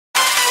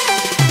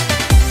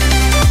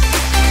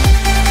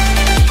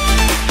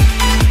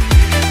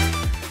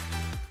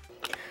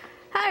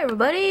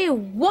everybody,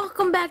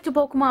 welcome back to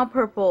Pokemon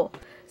Purple.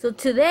 So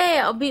today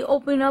I'll be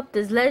opening up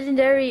this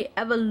legendary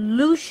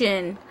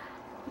evolution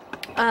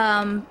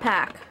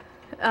pack,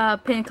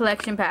 pin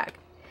collection pack.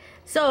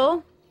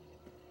 So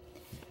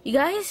you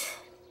guys,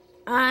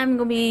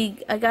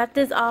 I got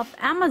this off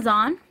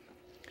Amazon.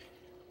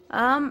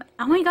 I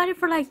only got it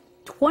for like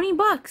 20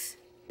 bucks.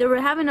 They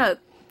were having a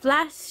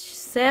flash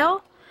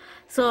sale,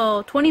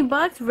 so 20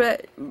 bucks.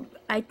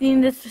 I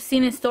think this was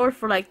seen in stores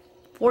for like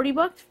 40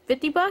 bucks,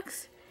 50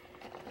 bucks.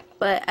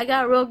 But I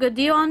got a real good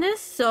deal on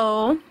this,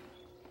 so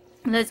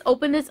let's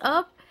open this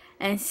up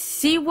and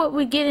see what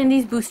we get in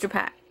these booster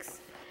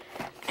packs.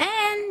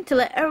 And to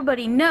let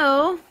everybody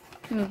know,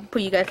 let me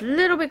put you guys a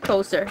little bit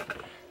closer.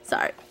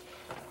 Sorry.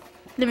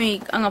 I'm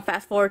gonna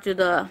fast forward to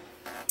the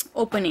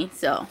opening,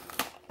 so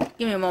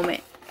give me a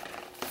moment.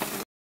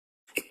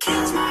 It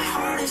kills my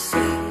heart to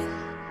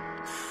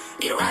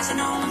see your eyes are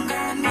no longer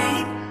on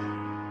me.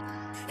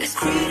 It's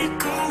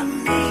critical of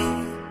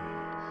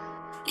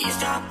me. You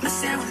stop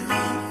messing with me.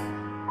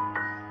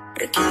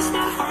 It kills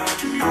my heart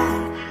to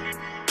know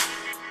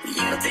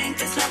you think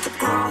this love to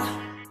grow.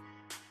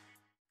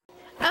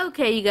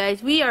 Okay, you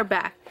guys, we are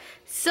back.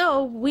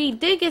 So we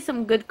did get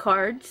some good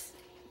cards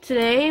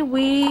today.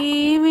 We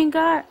even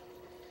got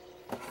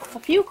a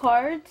few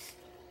cards.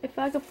 If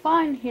I could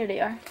find, here they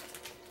are.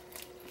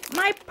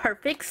 My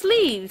perfect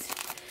sleeves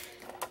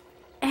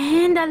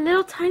and a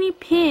little tiny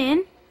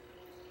pin.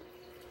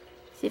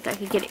 See if I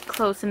can get it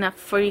close enough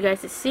for you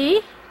guys to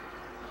see.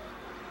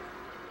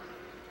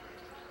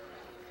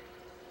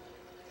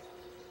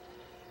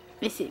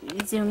 Let me see,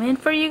 zoom in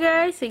for you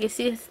guys so you can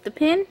see the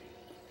pin.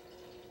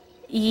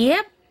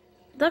 Yep,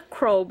 the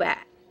Crobat.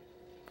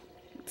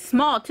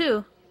 Small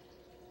too.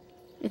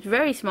 It's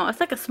very small. It's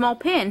like a small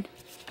pin,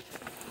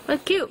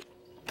 but cute.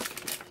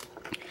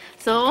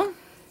 So,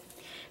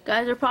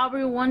 guys are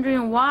probably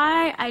wondering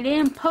why I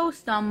didn't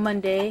post on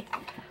Monday.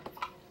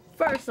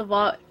 First of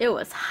all, it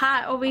was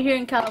hot over here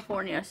in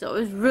California, so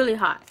it was really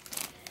hot.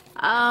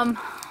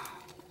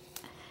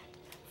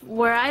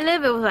 Where I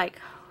live, it was like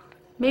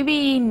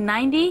maybe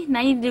 90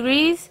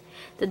 degrees.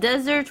 The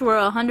deserts were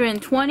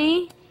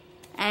 120.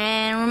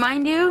 And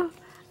remind you,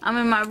 I'm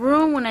in my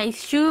room when I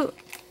shoot,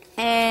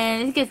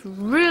 and it gets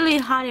really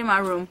hot in my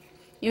room,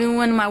 even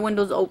when my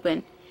window's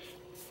open.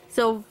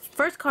 So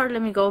first card,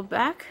 let me go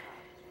back.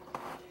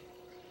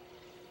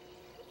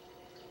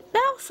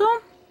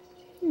 Bellsum,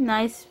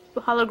 nice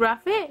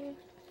holographic.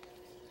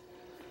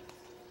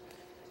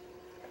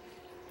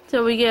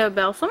 So we get a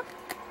Bellsum,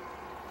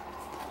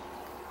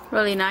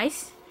 really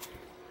nice.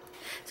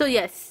 So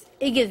yes,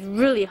 it gets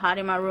really hot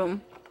in my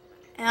room,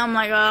 and I'm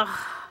like, ugh.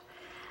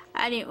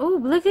 Oh,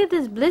 look at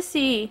this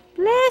Blissey.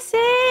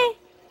 Blissey!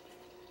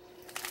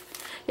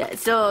 Yeah,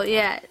 so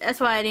yeah, that's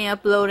why I didn't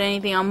upload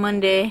anything on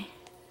Monday.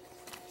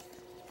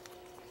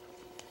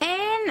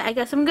 And I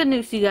got some good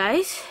news to you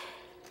guys.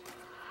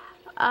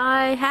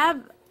 I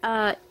have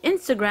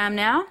Instagram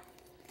now.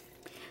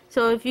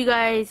 So if you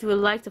guys would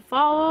like to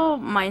follow,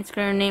 my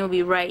Instagram name will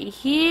be right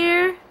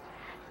here.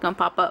 It's gonna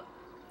pop up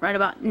right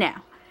about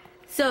now.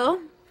 So,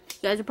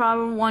 you guys are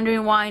probably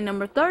wondering why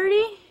number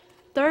 30.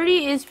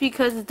 30 is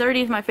because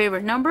 30 is my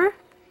favorite number.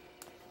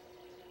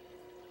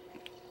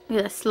 Look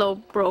at that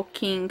Slowbro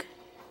King.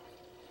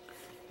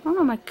 I don't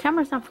know, my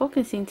camera's not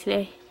focusing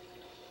today.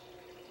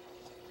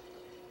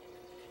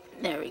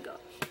 There we go.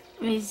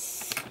 Let me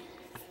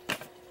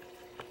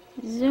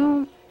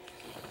zoom.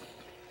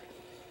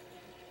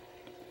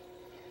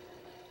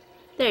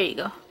 There you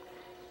go.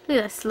 Look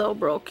at that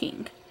Slowbro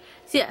King.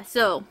 So yeah,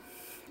 so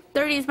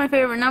 30 is my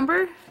favorite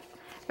number.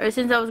 Ever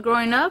since I was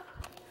growing up.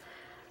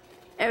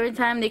 Every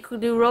time they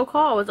could do roll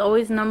call, I was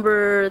always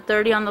number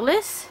 30 on the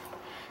list.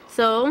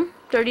 So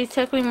 30 is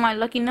technically my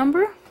lucky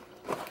number,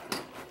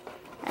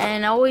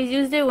 and I always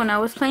used it when I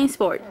was playing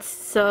sports.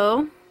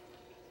 So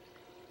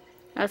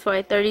that's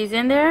why 30 is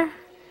in there.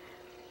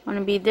 Want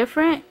to be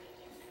different.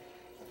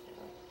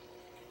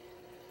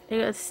 They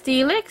got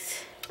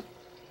Steelix.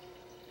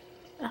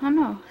 I don't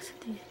know.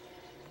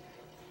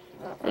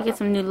 I get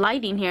some new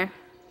lighting here.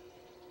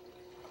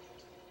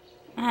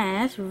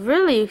 Man, that's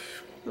really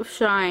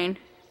shine.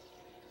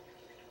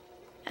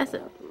 That's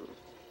a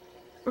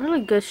really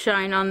good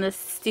shine on this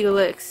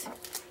Steelix.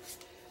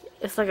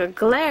 It's like a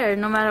glare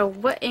no matter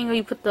what angle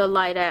you put the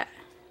light at.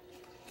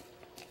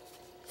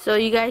 So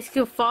you guys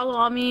can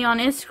follow me on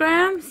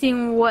Instagram,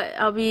 seeing what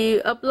I'll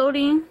be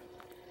uploading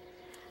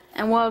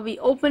and what I'll be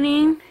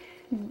opening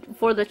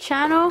for the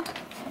channel.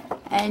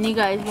 And you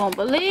guys won't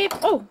believe.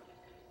 Oh,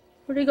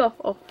 where'd he go?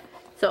 Oh,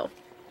 so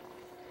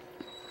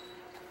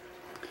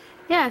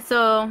yeah,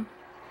 so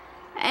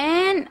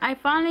and I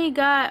finally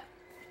got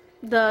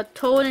the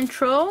Toad and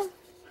Troll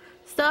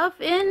stuff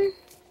in.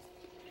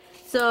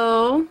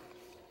 So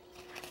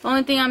the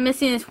only thing I'm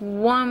missing is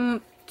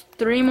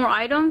 3 more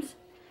items,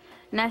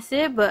 and that's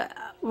it. But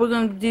we're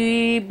going to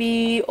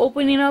be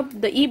opening up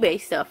the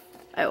eBay stuff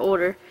I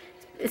ordered.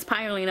 It's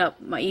piling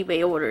up. My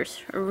eBay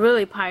orders are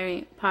really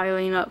piling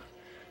up.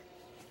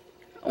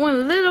 I went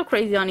a little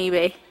crazy on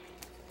eBay.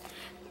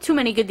 Too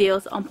many good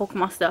deals on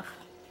Pokemon stuff.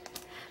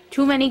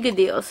 Too many good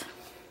deals.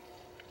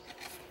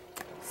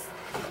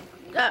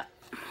 Look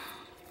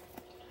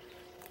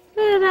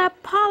at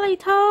that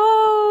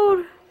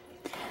Politoed.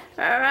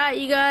 Alright,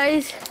 you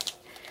guys.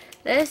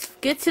 Let's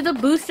get to the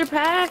booster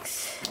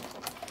packs.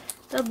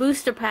 The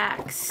booster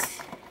packs.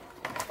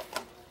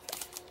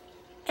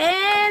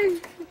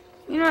 And,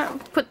 you know,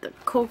 put the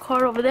code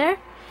card over there.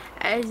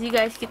 As you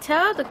guys can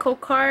tell, the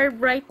code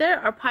card right there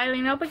are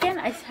piling up again.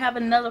 I have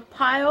another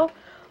pile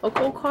of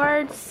code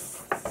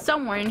cards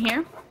somewhere in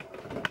here.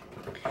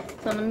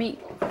 So let me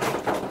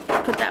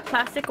put that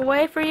plastic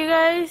away for you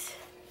guys.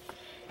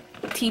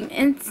 Team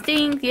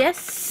Instinct.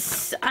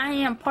 Yes, I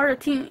am part of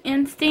Team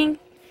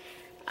Instinct.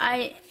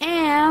 I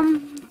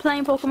am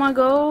playing Pokemon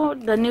Go.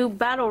 The new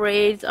battle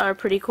raids are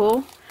pretty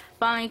cool.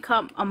 Finally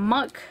caught a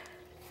muck.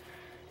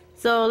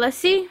 So let's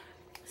see.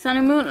 Sun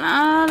and Moon.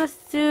 Let's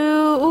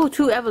do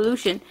 2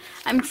 evolution.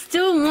 I'm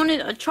still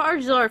wanted a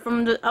Charizard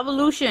from the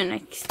evolution.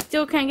 I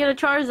still can't get a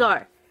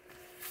Charizard.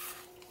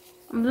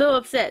 I'm a little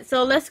upset.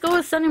 So let's go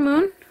with Sun and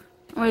Moon.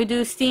 We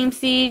do Steam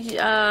Siege,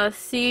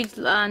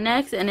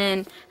 next, and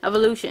then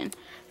evolution.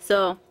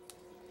 So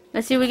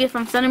let's see what we get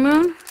from Sun and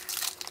Moon.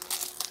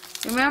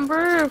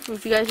 Remember,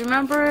 if you guys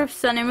remember,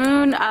 Sun and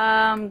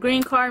Moon.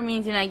 Green card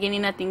means you're not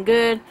getting nothing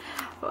good.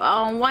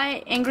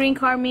 White and green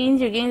card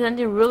means you're getting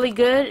something really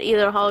good,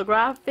 either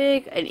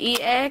holographic, an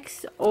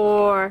EX,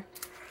 or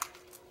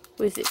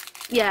what is it?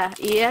 Yeah,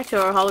 EX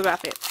or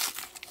holographic.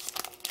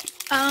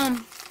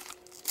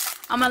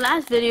 On my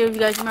last video, if you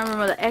guys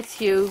remember the X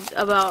Cube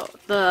about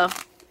the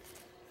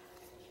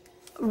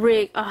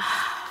rig.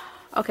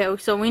 Okay,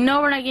 so we know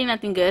we're not getting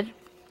nothing good.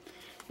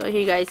 So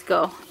here you guys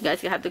go. You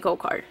guys can have the code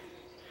card.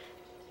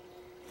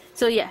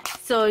 So yeah,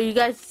 so you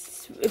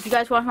guys, if you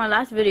guys watched my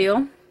last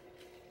video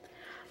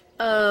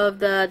of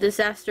the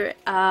disaster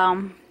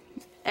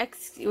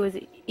it was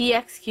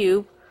EX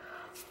Cube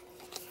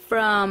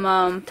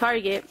from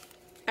Target,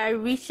 I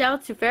reached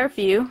out to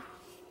Fairview,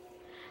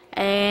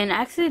 and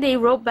actually they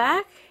wrote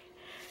back.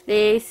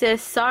 They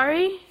said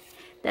sorry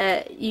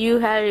that you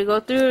had to go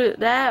through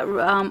that,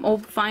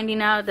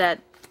 finding out that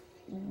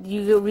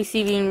you're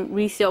receiving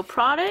resale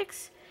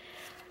products,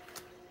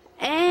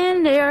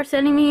 and they are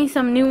sending me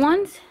some new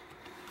ones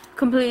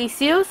completely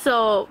sealed.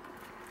 So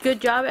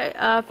good job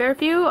at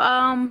Fairview.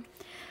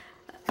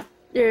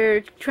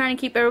 They're trying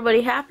to keep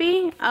everybody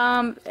happy.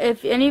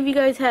 If any of you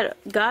guys had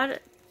got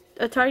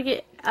a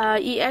Target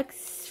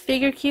EX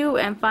figure queue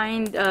and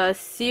find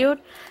sealed,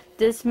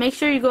 just make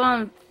sure you go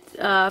on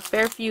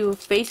Fairview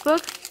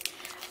Facebook,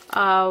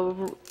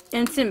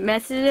 instant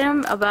message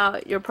them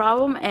about your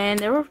problem, and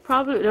they will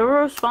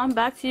respond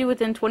back to you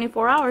within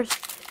 24 hours.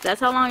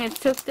 That's how long it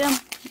took them.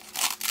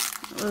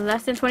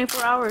 Less than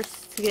 24 hours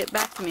to get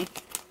back to me.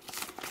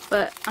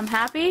 But I'm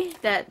happy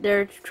that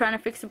they're trying to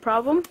fix the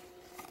problem.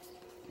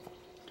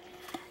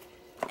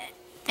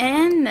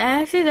 And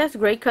actually, that's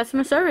great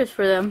customer service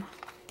for them.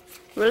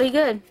 Really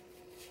good.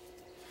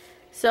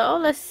 So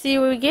let's see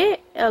what we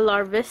get. A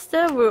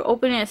Larvesta. We're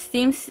opening a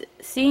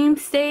Steam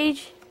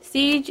Siege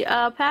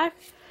pack.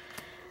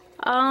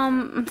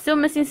 I'm still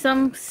missing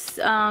some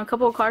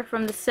couple of cards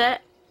from the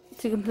set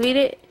to complete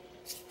it.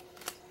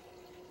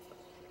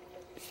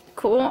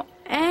 Cool.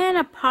 And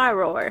a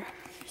Pyroar.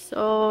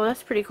 So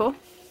that's pretty cool.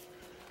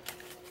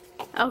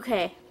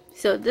 Okay,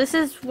 so this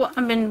is what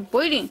I've been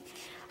waiting.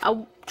 A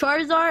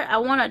Charizard. I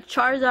want a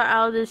Charizard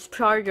out of this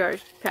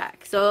Charizard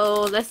pack.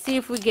 So let's see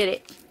if we get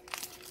it.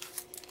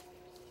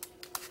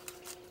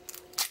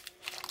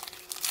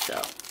 So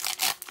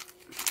let's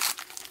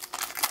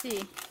see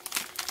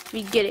if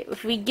we get it.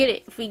 If we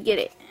get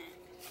it.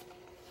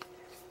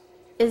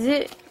 Is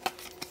it?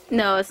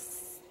 No.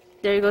 It's,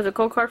 there goes a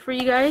code card for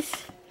you guys.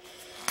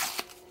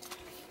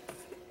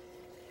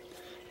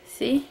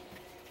 See?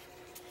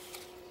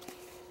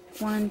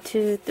 1,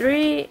 2,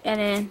 3, and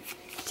then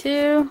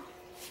 2.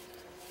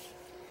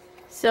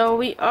 So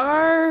we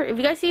are, if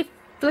you guys see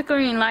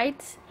flickering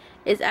lights,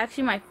 it's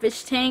actually my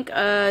fish tank.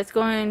 It's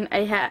going,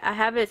 I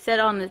have it set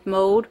on this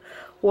mode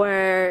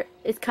where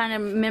it's kind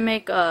of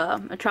mimic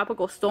a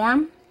tropical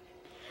storm.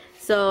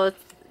 So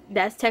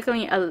that's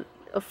technically a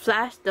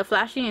flash. The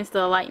flashing is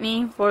the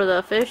lightning for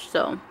the fish,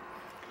 so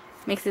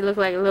makes it look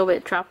like a little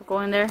bit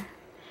tropical in there.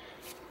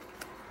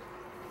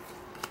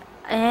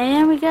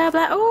 And we got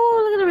black.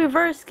 Oh, look at the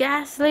reverse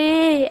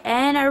Ghastly.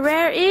 And our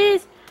rare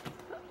is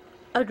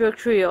a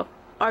Dugtrio.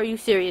 Are you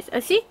serious?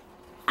 See?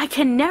 I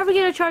can never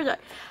get a Charizard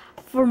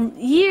for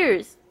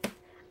years.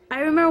 I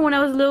remember when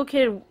I was a little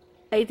kid,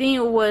 I think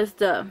it was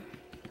the,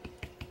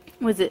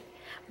 was it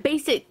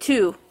Basic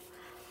 2?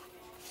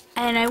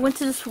 And I went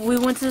to we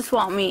went to the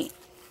swap meet,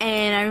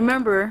 and I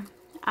remember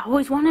I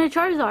always wanted a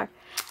Charizard.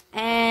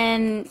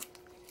 And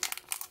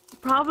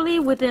probably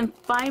within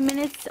 5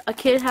 minutes, a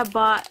kid had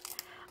bought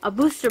a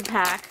booster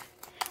pack,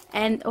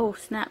 and oh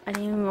snap, I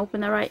didn't even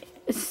open that right.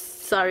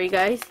 Sorry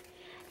guys.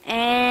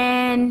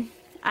 And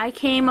I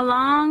came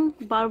along,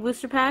 bought a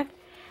booster pack,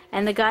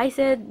 and the guy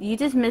said, you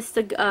just missed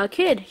a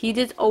kid. He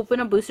just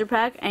opened a booster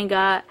pack and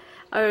got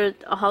a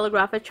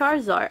holographic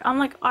Charizard. I'm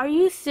like, are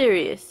you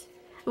serious?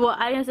 Well,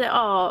 I didn't say,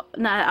 oh,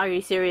 not are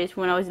you serious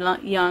when I was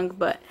young,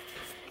 but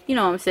you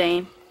know what I'm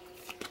saying.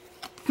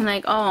 I'm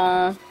like,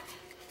 oh,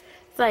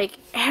 it's like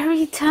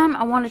every time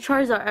I want a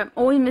Charizard, I'm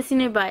always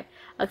missing it by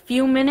a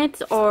few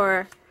minutes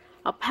or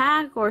a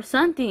pack or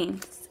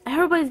something.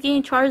 Everybody's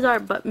getting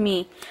Charizard but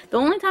me. The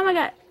only time I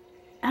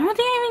don't think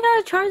I even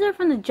got a Charizard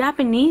from the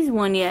Japanese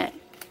one yet.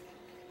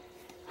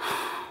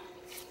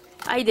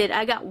 I did.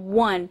 I got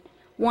one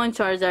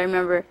Charizard, I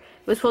remember. It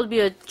was supposed to be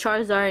a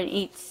Charizard in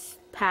each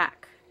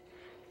pack,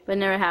 but it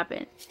never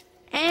happened.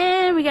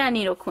 And we got a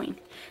Nidoqueen.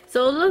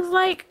 So it looks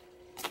like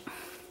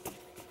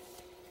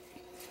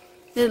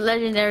the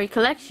legendary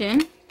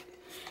collection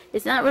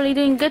is not really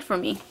doing good for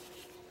me.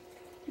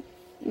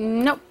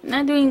 Nope,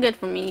 not doing good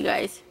for me, you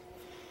guys.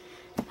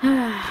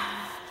 Come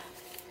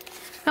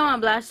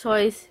on,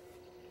 Blastoise.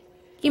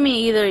 Give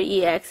me either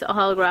EX, a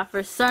holograph,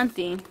 or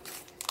something.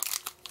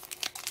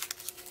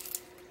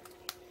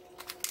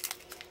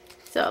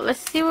 So let's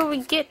see what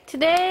we get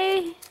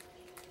today.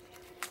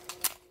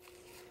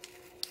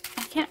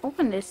 I can't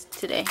open this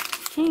today.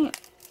 I can't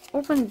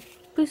open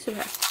booster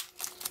pack.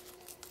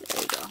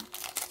 There we go.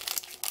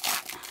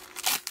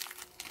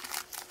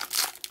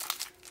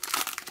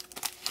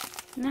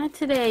 Not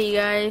today, you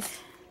guys.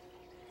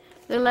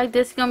 Look like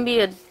this is gonna be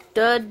a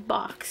dud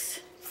box.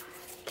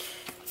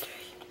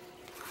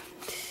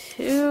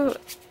 2.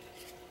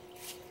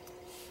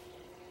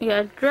 You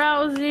got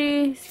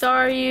Drowsy,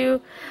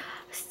 Staryu,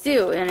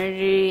 Steel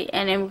Energy,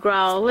 NM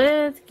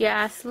Growlithe,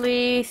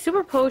 Ghastly,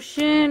 Super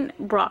Potion,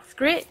 Brock's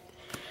Grit,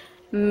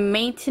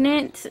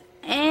 Maintenance,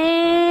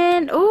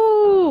 and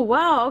oh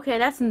wow, okay,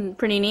 that's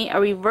pretty neat. A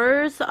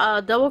reverse,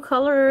 double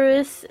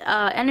colorless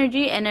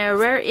energy, and a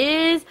rare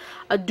is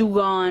a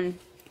Dewgong.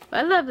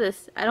 I love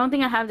this. I don't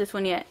think I have this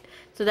one yet,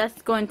 so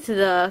that's going to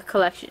the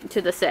collection,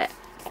 to the set.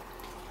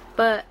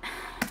 But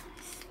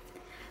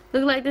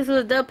look like this was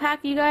a dub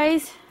pack, you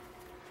guys.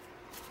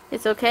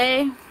 It's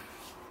okay.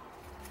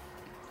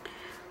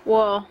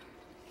 Well,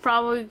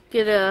 probably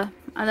get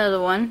another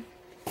one.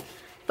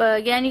 But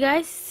again, you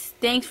guys,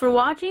 thanks for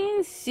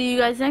watching. See you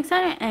guys next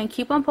time, and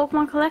keep on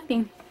Pokemon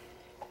collecting.